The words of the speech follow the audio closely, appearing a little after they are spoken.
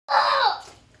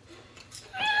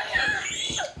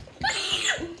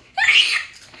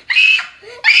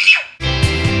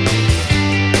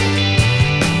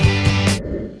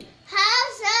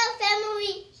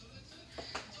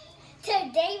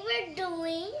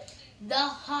the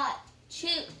hot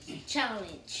chip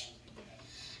challenge.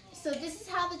 So this is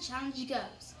how the challenge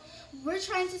goes. We're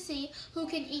trying to see who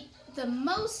can eat the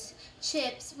most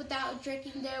chips without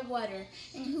drinking their water.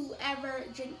 And whoever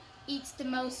eats the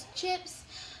most chips,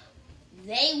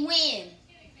 they win.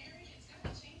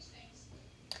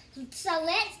 So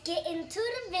let's get into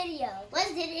the video.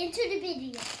 Let's get into the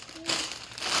video.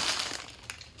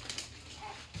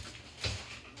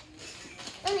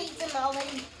 I'm eating them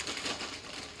already.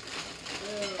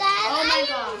 Guys, oh my I'm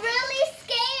God. really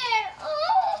scared.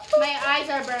 Oh. My eyes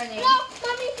are burning. No,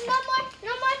 mommy, no more,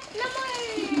 no more, no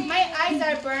more. My eyes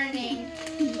are burning.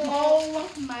 Oh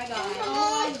my God.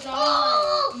 Oh my God.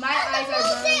 Oh, My eyes are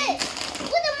burning.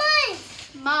 Look at mine.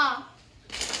 Mom,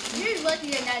 you're lucky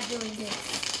you're not doing this.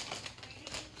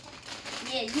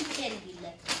 Yeah, you can't be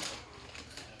lucky.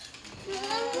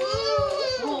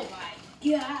 Oh my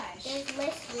gosh. There's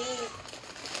less red.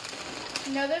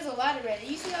 No, there's a lot of red.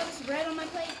 You see all this red on my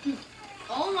plate?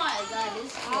 Oh my God,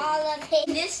 this All of it.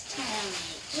 this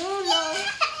challenge. Oh no.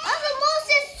 I'm the most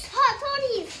hot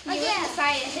toddies. Look at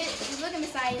Messiah. Look at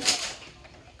Messiah.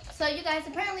 So you guys,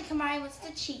 apparently Kamari wants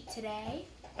to cheat today.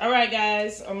 Alright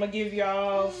guys, I'm gonna give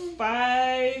y'all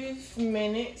 5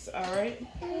 minutes, alright?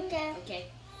 Okay. Okay.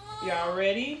 Y'all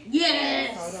ready?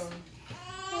 Yes. Hold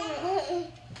on.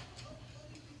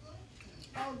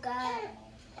 Oh God.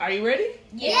 Are you ready?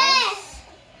 Yes.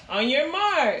 On your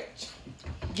march,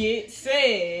 get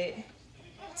set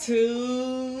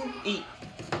to eat.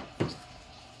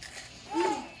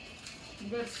 You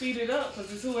better speed it up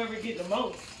because it's whoever get the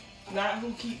most, not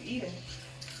who keep eating.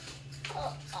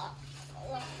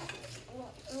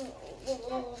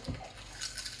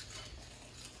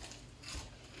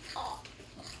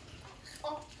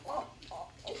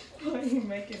 Why are you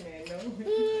making that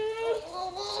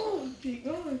noise? Keep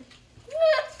going.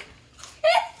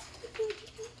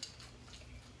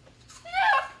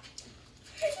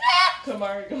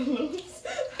 Kamari gonna lose.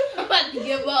 I'm about to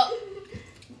give up.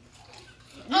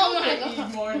 Oh my You God.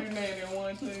 eat more than that in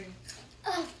one thing.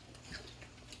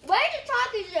 Where's the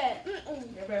talkies at?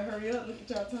 You better hurry up. Look at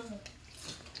y'all time.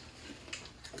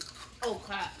 Oh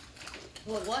crap.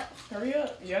 What? Hurry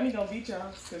up. Yummy gonna beat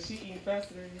y'all because she eating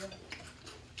faster than y'all.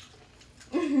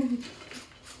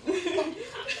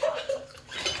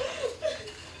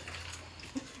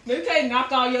 They can't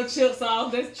knock all your chips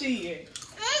off. That's cheating.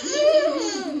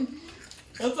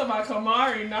 I'm talking about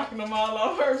Kamari knocking them all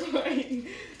off her plate.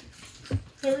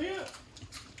 Hurry up.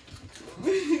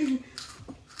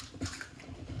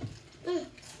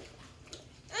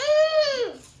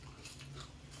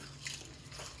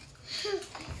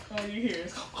 All you hear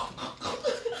is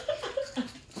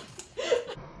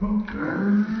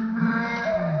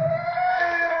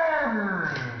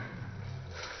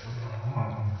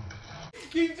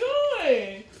Keep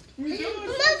going. We doing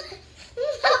it.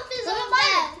 Is on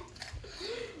bad.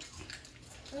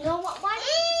 You know what?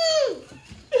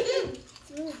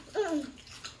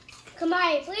 Come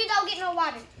on, please don't get no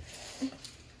water.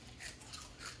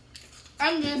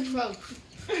 I'm just close.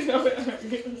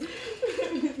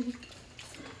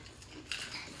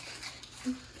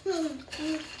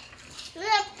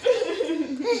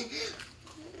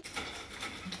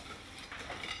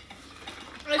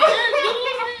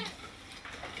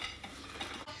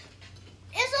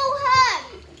 It's so hot.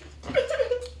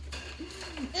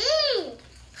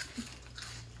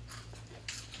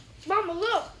 Mama,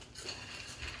 look.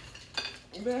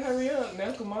 You better hurry up.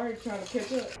 Now Kamari's trying to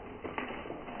catch up.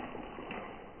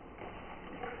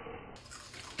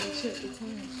 Let's check the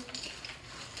time.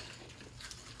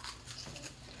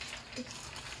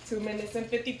 2 minutes and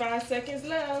 55 seconds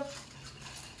left.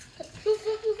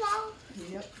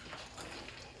 255. Yep.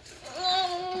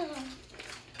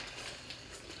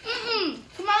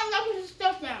 Come on, knock your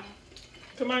stuff down.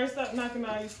 Kamari, stop knocking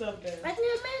all your stuff down. I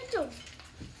didn't mean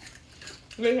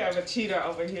We have a cheater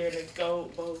over here in this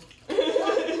gold bowl.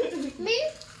 to. Me?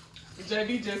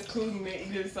 JB just cooling it.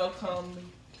 He did it so calmly.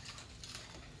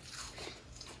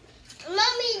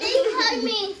 Mommy, they hug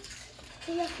me.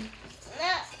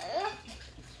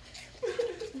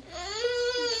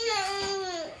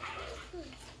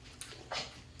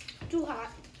 Too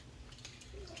hot.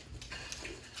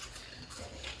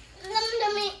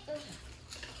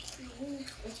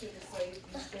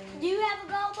 Do you have a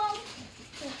gold ball?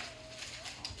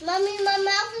 Mommy, my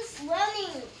mouth is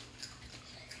running.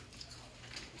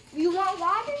 You want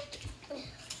water?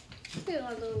 Here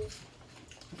I go.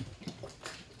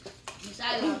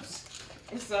 Silence.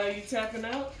 So you tapping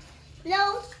out?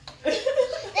 No, they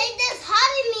just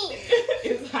hot me.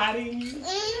 It's hot in you.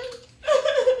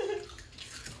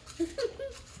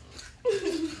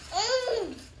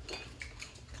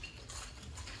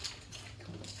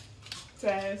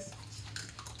 Taz,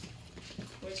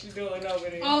 what you doing over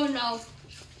there? Oh no.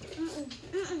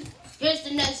 Here's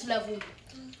the next level.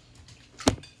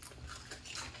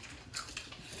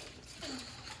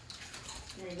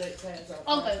 Let me let Taz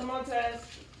out. Okay. Come on, Taz.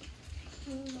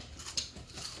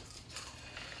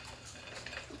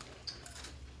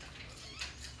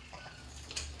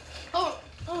 Oh.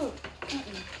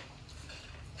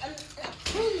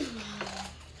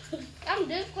 I'm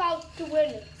this close to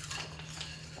winning.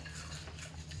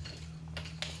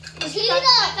 Cheater!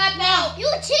 Now. You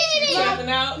cheating! Stepping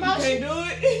out. You Mom, can't do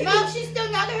it. Mom, she's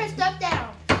still not got her stuff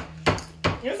down.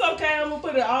 It's okay. I'm gonna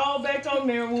put it all back on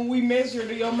there when we measure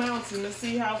your mountain to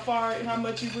see how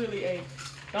much you really ate.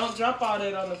 Don't drop all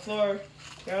that on the floor.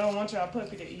 I don't want y'all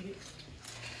puppy to eat it.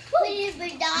 Please,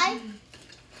 we die.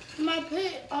 My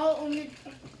pit all on the.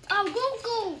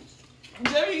 Oh,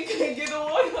 go. Jerry, you can't get the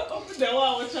water open. That's why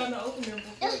I was trying to open it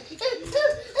before.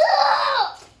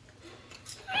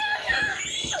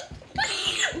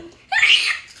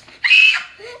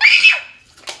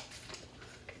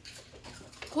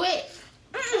 Quit.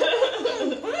 I'm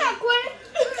not quitting.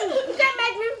 You can't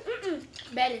make me.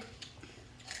 Better.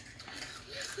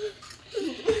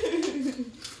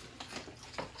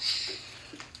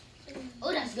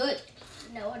 Oh, that's good.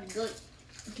 No, that's good.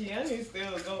 Kiani's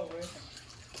still going.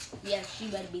 Yeah, she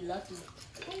better be lucky.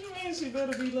 What do you mean she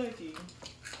better be lucky?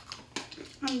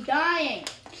 I'm dying.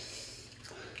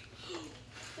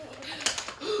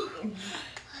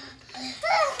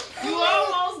 You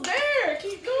almost there.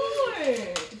 Keep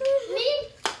going. Me?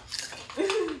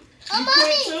 You Oh,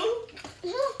 quit Mommy.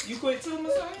 too? You quit too,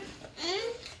 Messiah?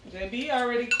 JB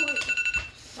already quit.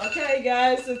 Okay,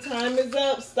 guys, the time is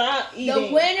up. Stop eating.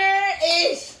 The winner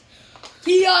is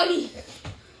Kiani.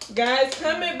 Guys,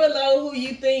 comment below who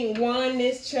you think won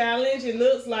this challenge. It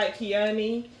looks like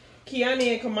Kiani.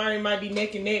 Kiani and Kamari might be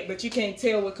neck and neck, but you can't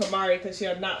tell with Kamari because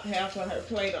she'll knock half of her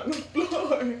plate on the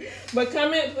floor. But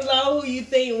comment below who you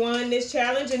think won this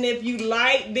challenge. And if you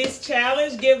like this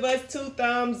challenge, give us 2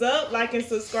 thumbs up, like and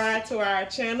subscribe to our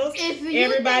channels. If you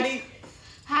Everybody...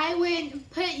 I win.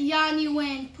 Put Yanni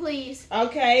win, please.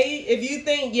 Okay, if you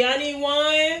think Yanni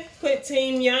won, put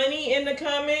Team Yanni in the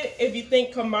comment. If you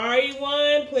think Kamari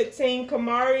won, put Team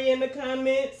Kamari in the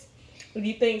comments. If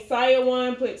you think Saya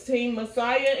won, put Team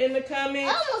Messiah in the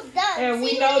comments. Almost done. And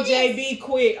we See know what it is? JB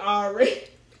quit already.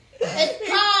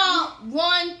 It's called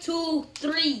 1, 2,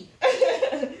 3.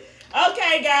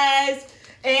 Okay, guys.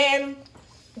 And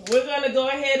we're going to go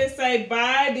ahead and say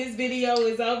bye. This video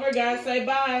is over. Guys, say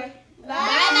bye.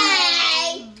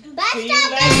 Bye. Bye. See you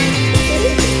Stop. later.